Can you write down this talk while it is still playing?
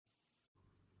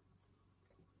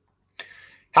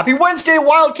Happy Wednesday,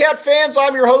 Wildcat fans.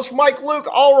 I'm your host, Mike Luke.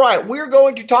 All right, we're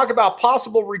going to talk about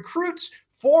possible recruits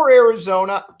for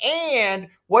Arizona and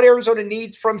what Arizona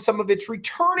needs from some of its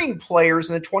returning players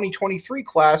in the 2023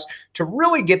 class to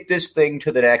really get this thing to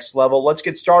the next level. Let's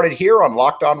get started here on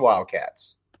Locked On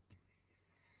Wildcats.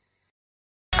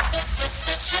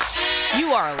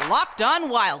 You are Locked On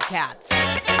Wildcats,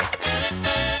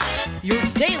 your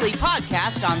daily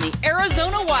podcast on the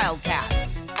Arizona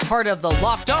Wildcats, part of the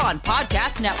Locked On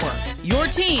Podcast Network, your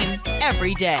team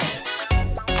every day.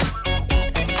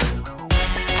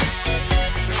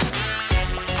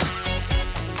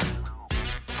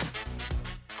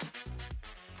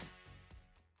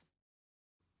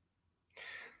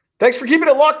 Thanks for keeping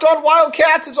it locked on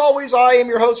Wildcats. As always, I am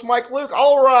your host, Mike Luke.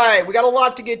 All right, we got a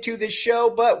lot to get to this show,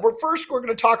 but we're going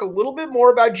to talk a little bit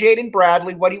more about Jaden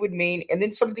Bradley, what he would mean, and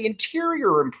then some of the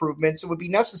interior improvements that would be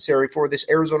necessary for this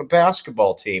Arizona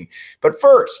basketball team. But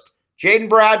first, Jaden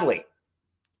Bradley.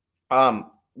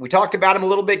 We talked about him a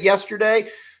little bit yesterday.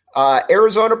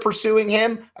 Arizona pursuing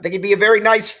him. I think he'd be a very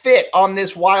nice fit on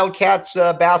this Wildcats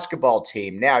basketball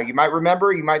team. Now, you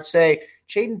might say,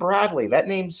 Jaden Bradley, that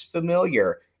name's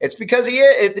familiar. It's because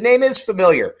the name is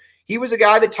familiar. He was a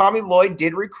guy that Tommy Lloyd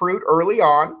did recruit early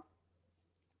on,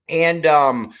 and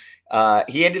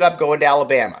he ended up going to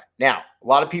Alabama. Now, a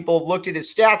lot of people have looked at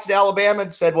his stats at Alabama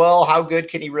and said, well, how good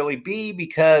can he really be?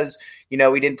 Because, he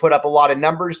didn't put up a lot of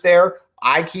numbers there.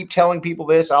 I keep telling people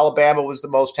this. Alabama was the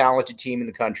most talented team in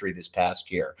the country this past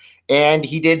year. And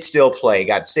he did still play.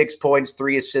 Got 6 points,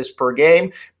 3 assists per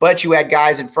game. But you had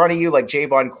guys in front of you like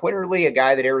Javon Quinterly, a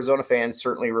guy that Arizona fans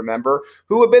certainly remember,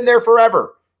 who have been there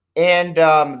forever. And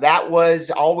that was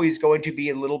always going to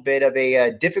be a little bit of a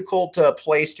difficult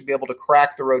place to be able to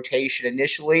crack the rotation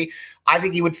initially. I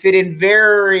think he would fit in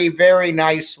very, very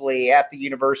nicely at the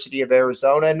University of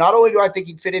Arizona. And not only do I think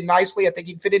he'd fit in nicely, I think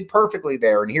he'd fit in perfectly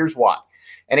there. And here's why.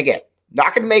 And again,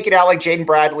 not going to make it out like Jaden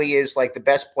Bradley is like the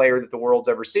best player that the world's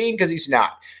ever seen, because he's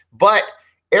not. But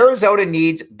Arizona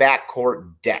needs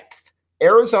backcourt depth.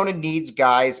 Arizona needs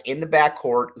guys in the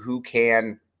backcourt who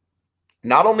can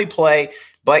not only play,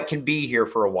 but can be here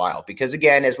for a while. Because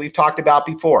again, as we've talked about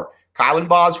before, Kylan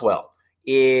Boswell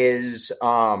is,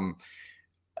 I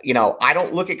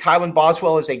don't look at Kylan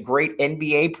Boswell as a great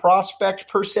NBA prospect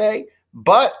per se,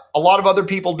 but a lot of other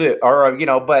people do,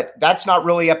 but that's not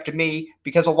really up to me,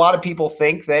 because a lot of people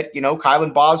think that,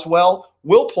 Kylan Boswell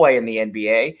will play in the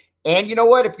NBA. And you know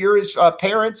what? If you're his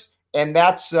parents and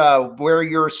that's where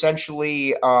you're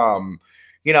essentially, and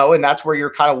that's where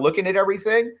you're kind of looking at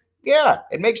everything, yeah,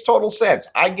 it makes total sense.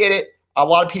 I get it. A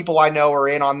lot of people I know are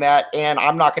in on that, and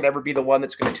I'm not going to ever be the one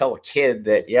that's going to tell a kid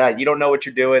that, yeah, you don't know what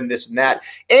you're doing, this and that.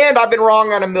 And I've been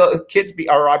wrong on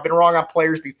I've been wrong on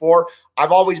players before.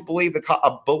 I've always believed that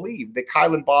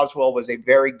Kylan Boswell was a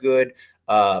very good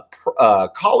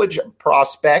college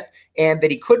prospect and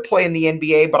that he could play in the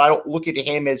NBA, but I don't look at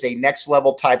him as a next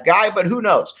level type guy. But who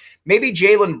knows? Maybe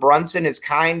Jalen Brunson is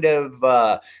kind of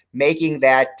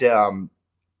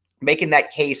making that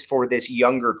case for this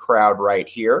younger crowd right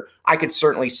here. I could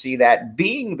certainly see that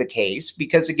being the case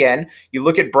because, again, you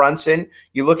look at Brunson,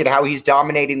 you look at how he's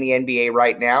dominating the NBA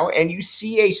right now, and you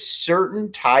see a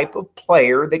certain type of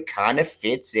player that kind of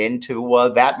fits into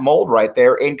that mold right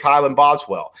there in Kylan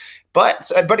Boswell.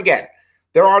 But again,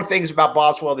 there are things about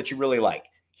Boswell that you really like.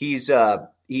 He's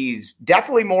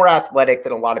definitely more athletic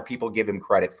than a lot of people give him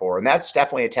credit for. And that's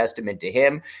definitely a testament to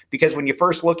him, because when you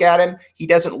first look at him, he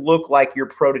doesn't look like your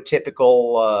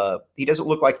prototypical,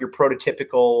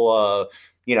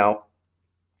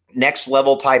 next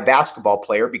level type basketball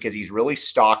player, because he's really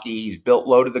stocky. He's built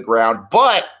low to the ground,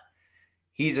 but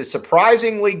he's a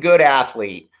surprisingly good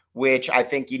athlete, which I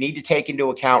think you need to take into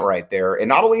account right there. And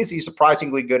not only is he a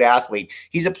surprisingly good athlete,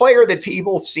 he's a player that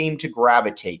people seem to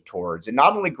gravitate towards. And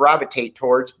not only gravitate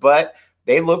towards, but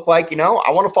they look like,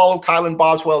 I want to follow Kylan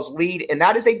Boswell's lead. And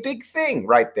that is a big thing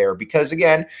right there, because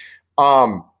again,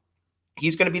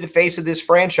 he's going to be the face of this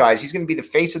franchise. He's going to be the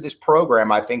face of this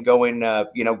program, I think, going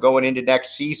into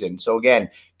next season. So again,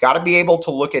 got to be able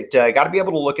to look at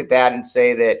that and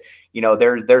say that,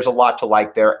 there's a lot to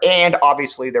like there. And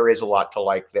obviously there is a lot to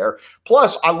like there.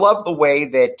 Plus, I love the way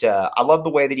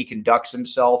that he conducts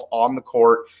himself on the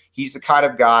court. He's the kind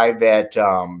of guy that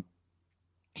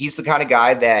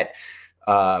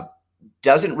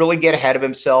doesn't really get ahead of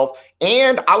himself.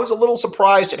 And I was a little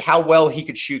surprised at how well he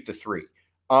could shoot the three.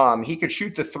 He could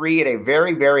shoot the three at a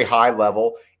very, very high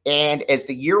level. And as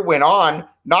the year went on,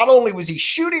 not only was he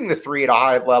shooting the three at a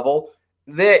high level,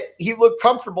 that he looked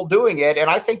comfortable doing it. And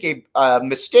I think a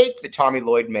mistake that Tommy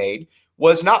Lloyd made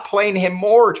was not playing him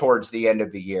more towards the end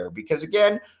of the year. Because,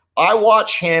 again, I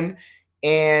watch him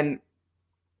and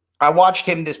I watched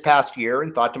him this past year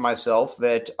and thought to myself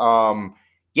that,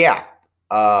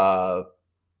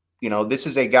 this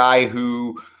is a guy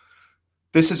who,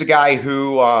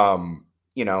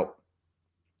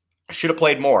 should have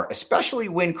played more, especially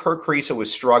when Kerr Kriisa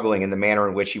was struggling in the manner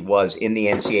in which he was in the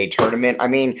NCAA tournament. I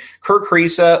mean, Kerr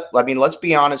Kriisa, let's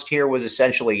be honest here, was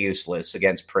essentially useless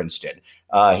against Princeton.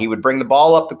 He would bring the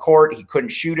ball up the court. He couldn't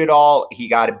shoot it all. He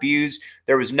got abused.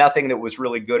 There was nothing that was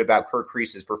really good about Kerr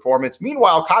Kriisa's performance.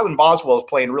 Meanwhile, Kylan Boswell is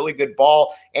playing really good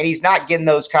ball, and he's not getting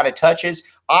those kind of touches.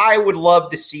 I would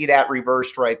love to see that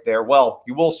reversed right there. Well,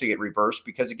 you will see it reversed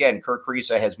because, again, Kerr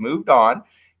Kriisa has moved on.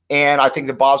 And I think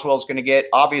that Boswell is going to get,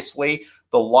 obviously,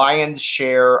 the lion's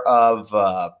share of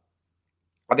Boswell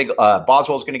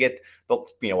is going to get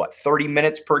 30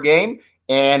 minutes per game,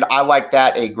 and I like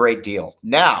that a great deal.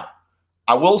 Now,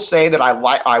 I will say that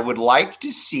I would like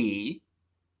to see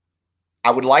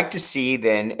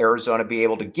then Arizona be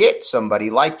able to get somebody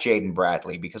like Jaden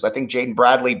Bradley, because I think Jaden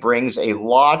Bradley brings a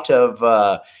lot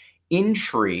of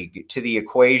intrigue to the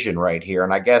equation right here.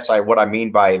 And I guess what I mean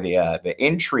by the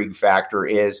intrigue factor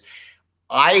is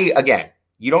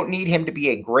you don't need him to be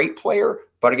a great player,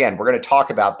 but again, we're going to talk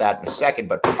about that in a second.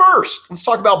 But first, let's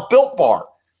talk about Built Bar.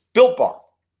 Built Bar.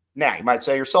 Now, you might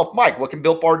say to yourself, Mike, what can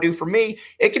Built Bar do for me?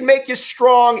 It can make you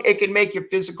strong. It can make you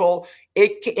physical.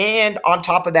 And on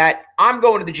top of that, I'm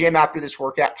going to the gym after this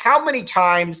workout. How many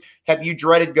times have you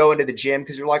dreaded going to the gym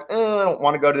because you're like, I don't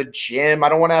want to go to the gym. I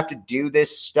don't want to have to do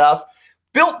this stuff.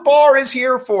 Built Bar is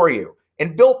here for you.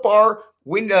 And Built Bar,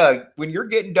 when you're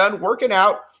getting done working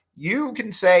out, you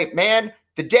can say, man,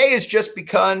 the day has just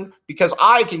begun because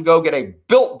I can go get a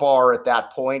Built Bar at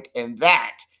that point, and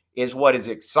that is what is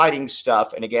exciting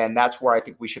stuff. And again, that's where I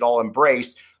think we should all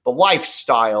embrace the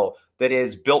lifestyle that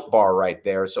is Built Bar right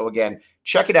there. So again,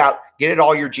 check it out. Get it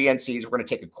all your GNCs. We're going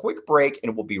to take a quick break,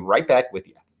 and we'll be right back with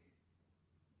you.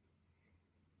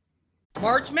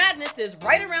 March Madness is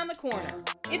right around the corner.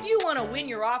 If you want to win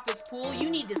your office pool, you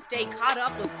need to stay caught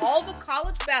up with all the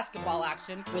college basketball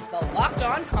action with the Locked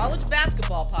On College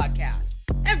Basketball Podcast.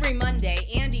 Every Monday,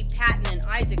 Andy Patton and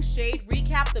Isaac Shade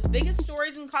recap the biggest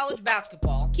stories in college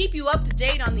basketball, keep you up to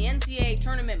date on the NCAA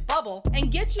tournament bubble,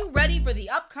 and get you ready for the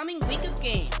upcoming week of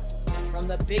games. From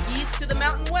the Big East to the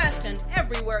Mountain West and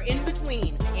everywhere in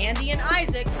between, Andy and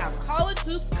Isaac have college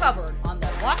hoops covered on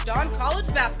the Locked On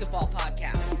College Basketball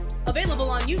Podcast. Available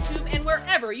on YouTube and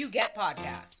wherever you get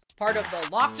podcasts. Part of the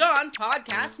Locked On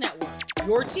Podcast Network.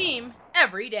 Your team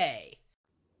every day.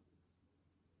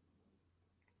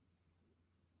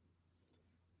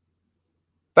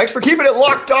 Thanks for keeping it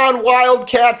locked on,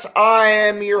 Wildcats. I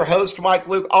am your host, Mike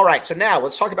Luke. All right, so now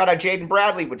let's talk about how Jaden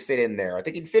Bradley would fit in there. I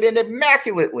think he'd fit in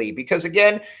immaculately because,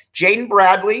 again, Jaden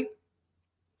Bradley,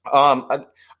 I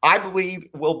believe,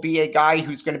 will be a guy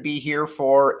who's going to be here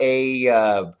for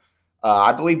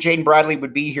I believe Jaden Bradley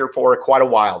would be here for quite a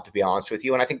while, to be honest with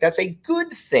you, and I think that's a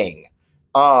good thing.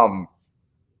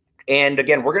 And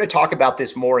again, we're going to talk about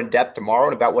this more in depth tomorrow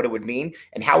and about what it would mean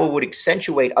and how it would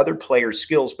accentuate other players'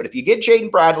 skills. But if you get Jaden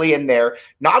Bradley in there,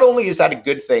 not only is that a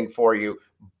good thing for you,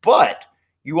 but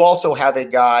you also have a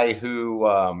guy who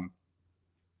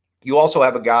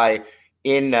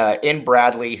in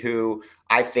Bradley who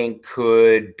I think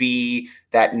could be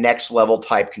that next level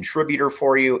type contributor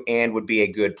for you and would be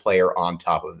a good player on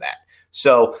top of that.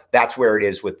 So that's where it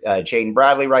is with Jaden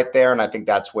Bradley right there. And I think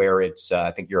that's where it's,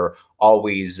 I think you're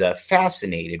always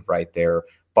fascinated right there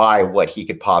by what he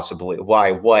could possibly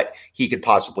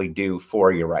do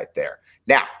for you right there.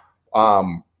 Now,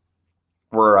 now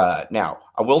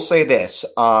I will say this,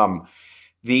 I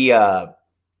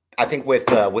think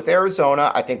with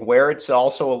Arizona, I think where it's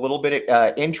also a little bit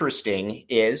interesting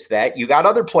is that you got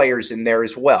other players in there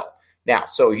as well. Now,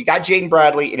 so you got Jaden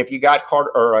Bradley, and if you got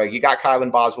you got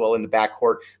Kylan Boswell in the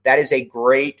backcourt, that is a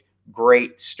great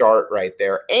start right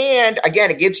there. And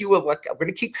again, it gives you I'm going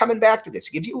to keep coming back to this.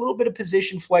 It gives you a little bit of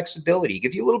position flexibility. It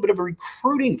gives you a little bit of a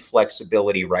recruiting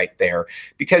flexibility right there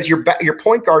because your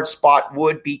point guard spot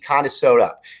would be kind of sewed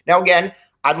up. Now, again,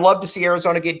 I'd love to see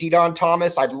Arizona get Didon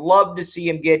Thomas. I'd love to see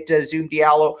him get Zoom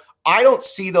Diallo. I don't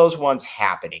see those ones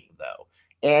happening, though.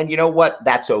 And you know what?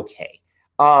 That's okay.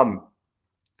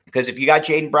 Because if you got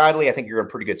Jaden Bradley, I think you're in a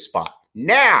pretty good spot.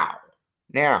 Now,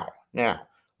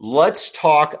 let's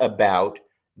talk about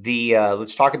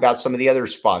some of the other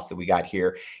spots that we got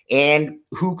here and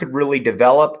who could really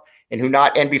develop and who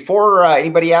not. And before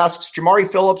anybody asks, Jamari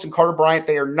Phillips and Carter Bryant,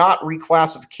 they are not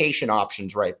reclassification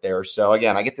options right there. So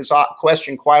again, I get this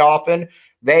question quite often.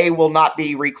 They will not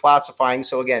be reclassifying.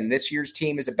 So again, this year's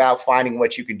team is about finding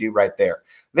what you can do right there.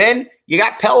 Then you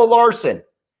got Pelle Larsson.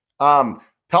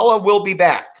 Pelle will be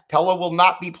back. Pella will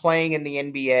not be playing in the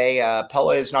NBA.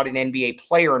 Pella is not an NBA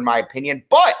player, in my opinion,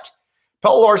 but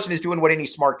Pelle Larsson is doing what any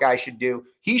smart guy should do.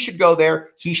 He should go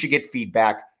there. He should get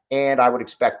feedback, and I would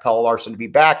expect Pelle Larsson to be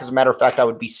back. As a matter of fact, I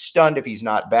would be stunned if he's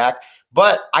not back.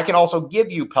 But I can also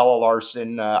give you Pelle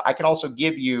Larsson. I can also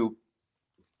give you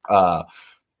Pelle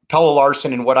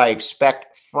Larsson and what I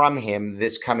expect from him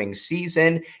this coming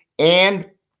season, and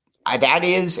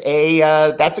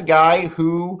that's a guy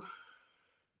who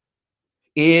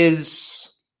is.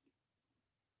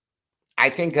 I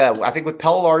think with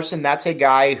Pelle Larsson, that's a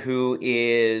guy who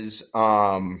is,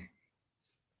 again,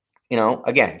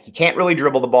 he can't really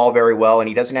dribble the ball very well, and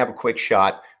he doesn't have a quick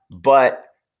shot. But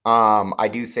I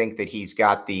do think that he's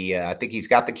got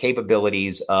the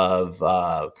capabilities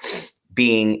of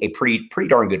being a pretty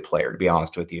darn good player, to be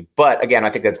honest with you. But again,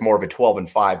 I think that's more of a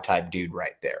 12-5 type dude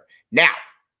right there. Now,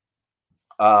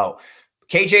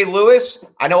 KJ Lewis,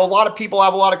 I know a lot of people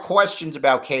have a lot of questions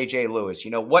about KJ Lewis.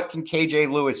 What can KJ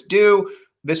Lewis do?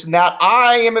 This and that.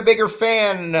 I am a bigger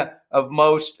fan of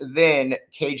most than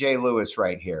KJ Lewis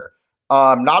right here.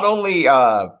 Not only,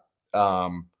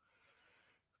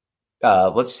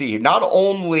 let's see. Not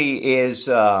only is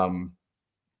KJ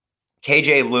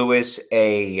Lewis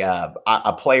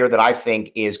a player that I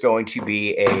think is going to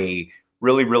be a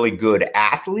really, really good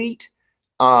athlete.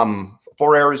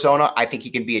 For Arizona, I think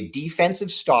he can be a defensive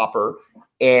stopper,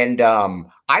 and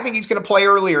I think he's going to play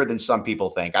earlier than some people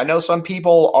think. I know some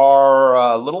people are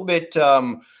a little bit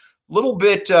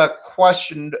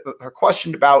questioned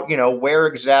about where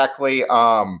exactly he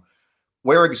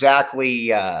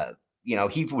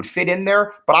would fit in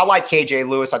there. But I like KJ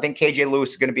Lewis. I think KJ Lewis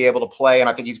is going to be able to play, and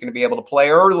I think he's going to be able to play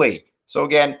early. So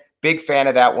again, big fan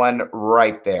of that one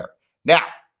right there. Now,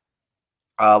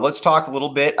 let's talk a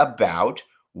little bit about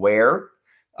where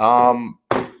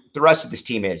the rest of this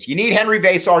team is. You need Henri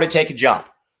Veesaar to take a jump.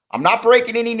 I'm not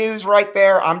breaking any news right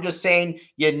there. I'm just saying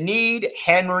you need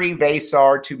Henri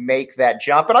Veesaar to make that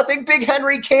jump. And I think Big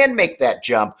Henry can make that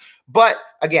jump. But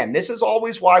again, this is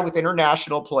always why with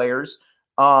international players,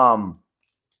 you're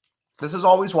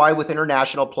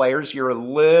a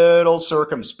little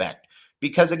circumspect.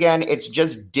 Because again, it's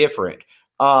just different.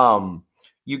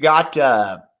 You got,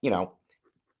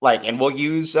 and we'll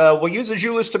use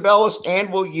Azuolas Tubelis,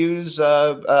 and we'll use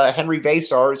Henri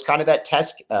Veesaar as kind of that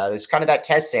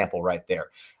test sample right there.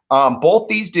 Both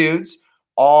these dudes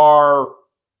are,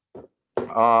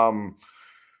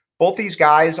 both these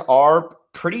guys are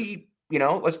pretty.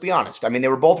 Let's be honest. I mean, they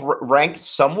were both ranked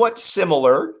somewhat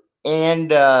similar,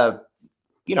 and and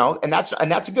that's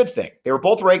a good thing. They were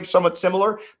both ranked somewhat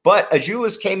similar, but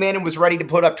Azuolas came in and was ready to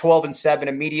put up 12 and 7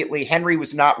 immediately. Henry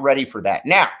was not ready for that.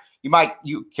 Now,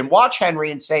 you can watch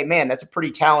Henry and say, man, that's a pretty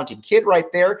talented kid right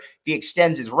there. If he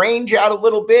extends his range out a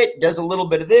little bit, does a little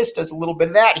bit of this, does a little bit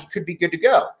of that, he could be good to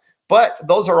go. But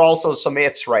those are also some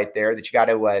ifs right there that you got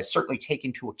to certainly take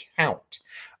into account.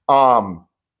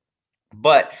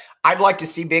 But I'd like to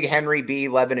see Big Henry be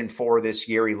 11-4 this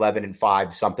year,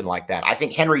 11-5, something like that. I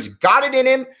think Henry's got it in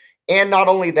him. And not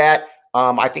only that,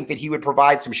 I think that he would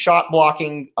provide some shot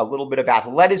blocking, a little bit of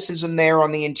athleticism there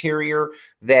on the interior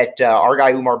that our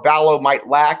guy Oumar Ballo might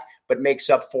lack, but makes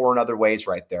up for in other ways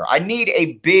right there. I need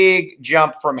a big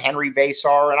jump from Henri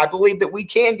Veesaar, and I believe that we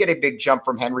can get a big jump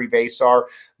from Henri Veesaar.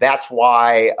 That's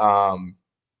why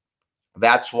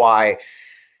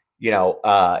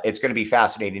it's going to be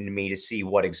fascinating to me to see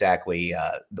what exactly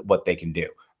what they can do.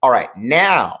 All right,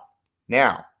 now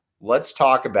let's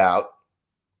talk about.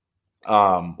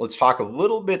 Let's talk a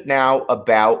little bit now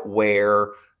about where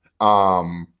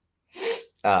some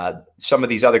of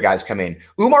these other guys come in.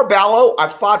 Oumar Ballo,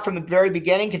 I've thought from the very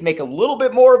beginning, could make a little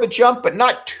bit more of a jump, but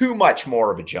not too much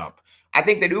more of a jump. I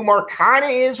think that Oumar kind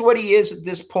of is what he is at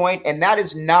this point, and that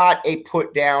is not a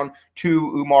put down to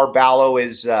Oumar Ballo.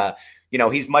 He's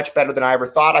much better than I ever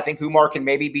thought. I think Oumar can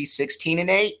maybe be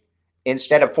 16-8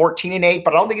 instead of 14-8,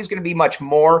 but I don't think he's going to be much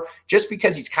more just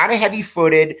because he's kind of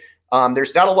heavy-footed.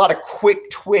 There's not a lot of quick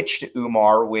twitch to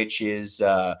Oumar, which is,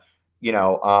 there's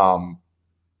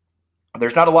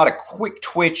not a lot of quick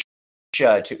twitch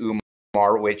to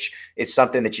Oumar, which is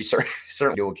something that you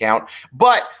certainly do account.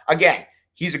 But again,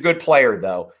 he's a good player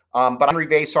though. But Henri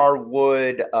Veesaar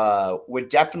would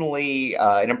definitely,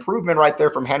 an improvement right there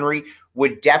from Henry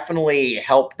would definitely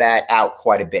help that out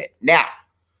quite a bit. Now,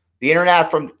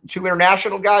 from two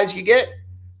international guys you get,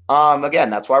 again,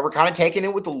 that's why we're kind of taking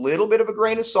it with a little bit of a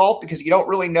grain of salt because you don't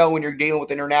really know when you're dealing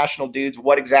with international dudes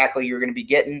what exactly you're going to be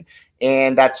getting.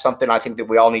 And that's something I think that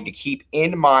we all need to keep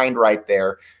in mind right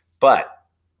there. But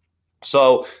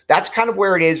So that's kind of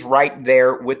where it is right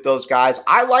there with those guys.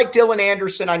 I like Dylan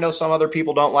Anderson. I know some other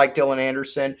people don't like Dylan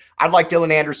Anderson. I'd like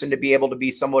Dylan Anderson to be able to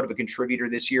be somewhat of a contributor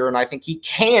this year, and I think he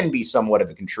can be somewhat of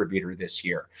a contributor this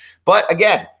year. But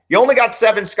again, you only got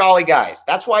 7 Scully guys.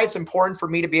 That's why it's important for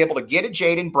me to be able to get a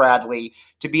Jaden Bradley,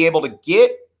 to be able to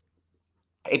get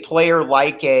a player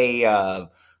like to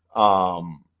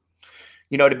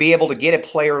be able to get a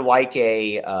player like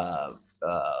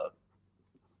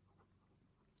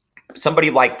somebody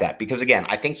like that, because again,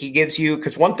 I think he gives you,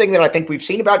 because one thing that I think we've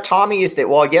seen about Tommy is that,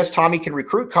 well, yes, Tommy can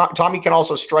recruit. Tommy can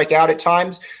also strike out at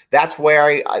times. That's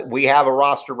where we have a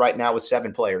roster right now with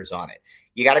 7 players on it.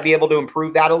 You got to be able to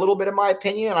improve that a little bit, in my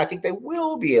opinion, and I think they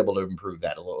will be able to improve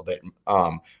that a little bit.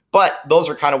 But those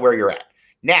are kind of where you're at.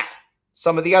 Now,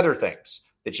 some of the other things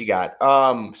that you got,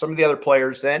 some of the other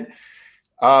players then,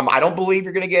 I don't believe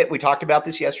you're going to get, we talked about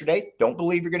this yesterday, don't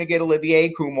believe you're going to get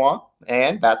Olivier Kumwa,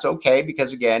 and that's okay,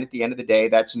 because again, at the end of the day,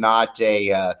 that's not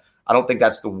I don't think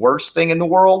that's the worst thing in the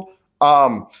world,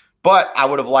 but I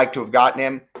would have liked to have gotten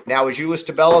him. Now, Azuolas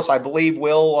Tubelis, I believe,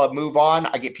 will move on.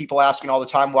 I get people asking all the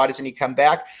time, why doesn't he come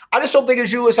back? I just don't think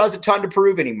Azuolas has a ton to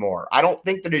prove anymore. I don't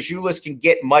think that Azuolas can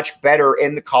get much better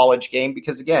in the college game,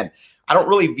 because again, I don't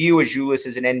really view Azuolas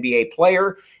as an NBA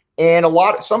player. And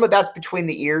some of that's between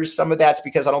the ears. Some of that's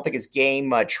because I don't think his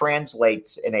game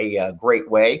translates in a great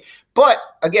way. But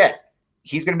again,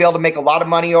 he's going to be able to make a lot of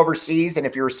money overseas. And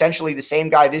if you're essentially the same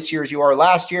guy this year as you are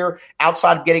last year,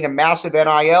 outside of getting a massive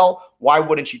NIL, why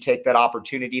wouldn't you take that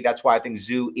opportunity? That's why I think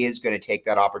Zoo is going to take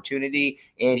that opportunity.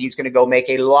 And he's going to go make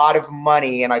a lot of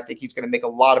money. And I think he's going to make a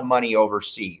lot of money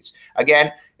overseas.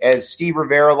 Again, as Steve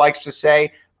Rivera likes to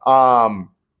say,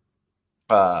 I'd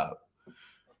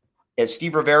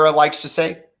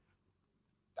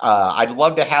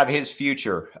love to have his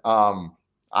future.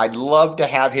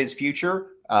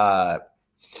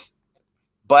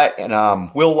 But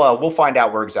we'll find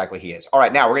out where exactly he is. All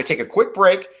right, now we're going to take a quick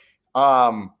break,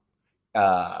 and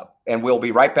we'll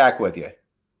be right back with you.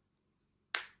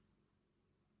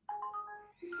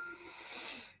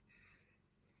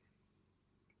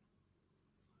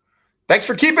 Thanks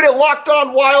for keeping it locked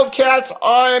on Wildcats.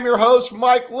 I am your host,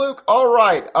 Mike Luke. All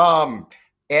right. All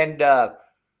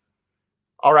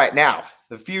right. Now,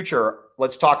 the future.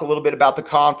 Let's talk a little bit about the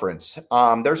conference.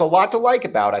 There's a lot to like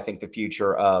about, I think, the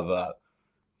future of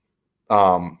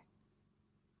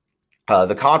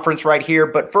the conference right here.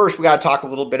 But first, we got to talk a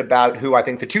little bit about who I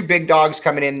think the 2 big dogs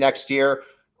coming in next year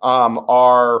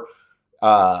are.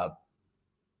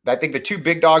 I think the 2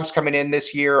 big dogs coming in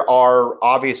this year are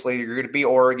obviously you're going to be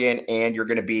Oregon and you're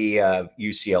going to be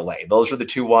UCLA. Those are the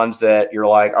 2 ones that you're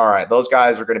like, all right, those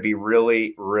guys are going to be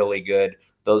really, really good.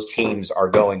 Those teams are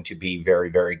going to be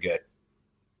very, very good.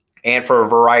 And for a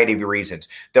variety of reasons.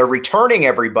 They're returning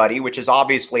everybody, which is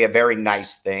obviously a very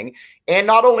nice thing. And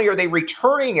not only are they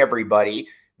returning everybody,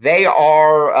 they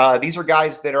are these are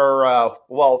guys that are,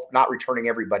 not returning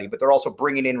everybody, but they're also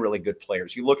bringing in really good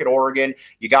players. You look at Oregon,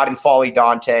 you got N'Faly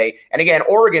Dante. And again,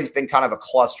 Oregon's been kind of a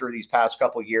cluster these past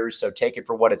couple of years, so take it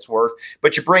for what it's worth.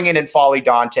 But you bring in N'Faly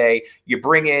Dante, you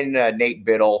bring in Nate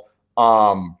Biddle.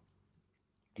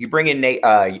 You bring in Nate,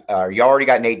 you already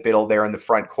got Nate Biddle there in the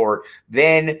front court.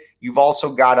 Then you've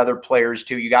also got other players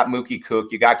too. You got Mookie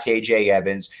Cook, you got KJ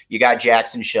Evans, you got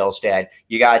Jackson Shellstad,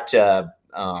 you got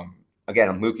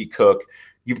again, Mookie Cook.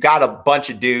 You've got a bunch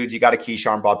of dudes. You got a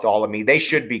Keyshawn Bartholomew. They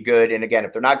should be good. And again,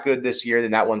 if they're not good this year,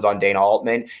 then that one's on Dana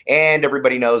Altman. And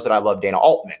everybody knows that I love Dana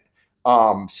Altman.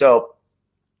 So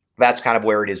that's kind of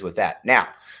where it is with that. Now,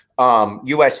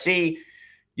 USC,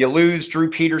 you lose Drew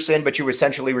Peterson, but you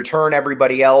essentially return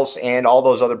everybody else. And all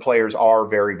those other players are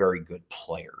very, very good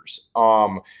players.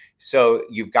 So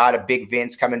you've got a Big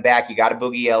Vince coming back. You got a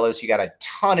Boogie Ellis. You got a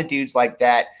ton of dudes like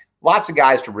that. Lots of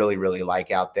guys to really, really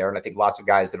like out there. And I think lots of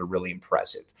guys that are really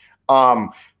impressive.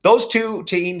 Those 2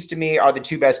 teams to me are the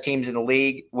 2 best teams in the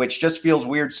league, which just feels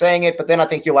weird saying it. But then I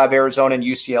think you'll have Arizona and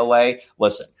UCLA.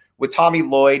 Listen, with Tommy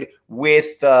Lloyd,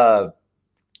 with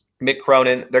Mick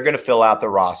Cronin, they're going to fill out the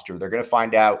roster. They're going to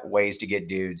find out ways to get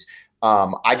dudes.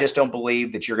 I just don't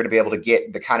believe that you're going to be able to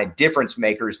get the kind of difference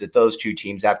makers that those 2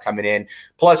 teams have coming in.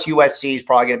 Plus, USC is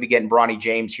probably going to be getting Bronny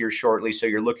James here shortly. So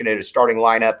you're looking at a starting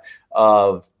lineup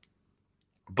of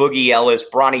Boogie Ellis,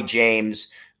 Bronny James,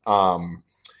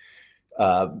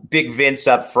 Big Vince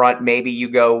up front. Maybe you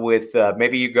go with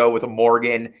a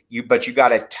Morgan. But you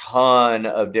got a ton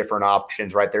of different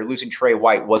options right there. Losing Trey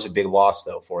White was a big loss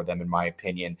though for them, in my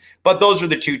opinion. But those are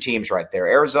the 2 teams right there.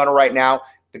 Arizona right now,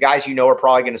 the guys you know are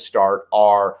probably going to start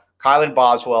are Kylan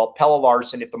Boswell, Pelle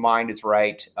Larsson, if the mind is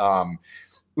right.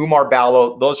 Umar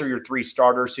Ballo, those are your 3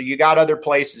 starters. So you got other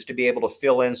places to be able to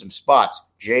fill in some spots.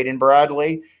 Jaden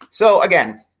Bradley. So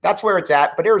again, that's where it's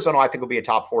at. But Arizona, I think, will be a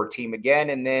top 4 team again.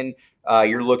 And then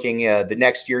you're looking the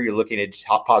next year, you're looking to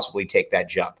possibly take that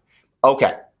jump.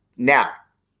 Okay, now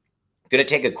going to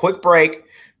take a quick break,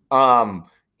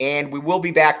 and we will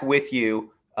be back with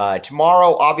you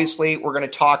tomorrow. Obviously, we're going to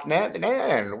talk. We're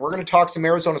going to talk some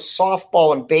Arizona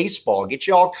softball and baseball. Get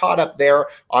you all caught up there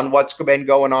on what's been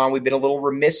going on. We've been a little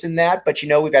remiss in that, but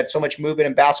we've had so much movement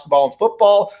in basketball and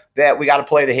football that we got to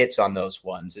play the hits on those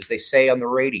ones, as they say on the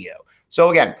radio. So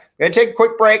again, we're going to take a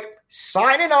quick break.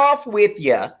 Signing off with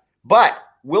you, but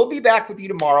we'll be back with you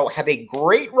tomorrow. Have a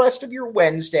great rest of your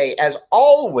Wednesday. As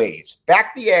always,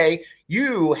 back the A,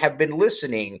 you have been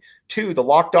listening to the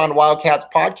Locked On Wildcats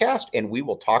podcast, and we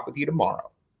will talk with you tomorrow.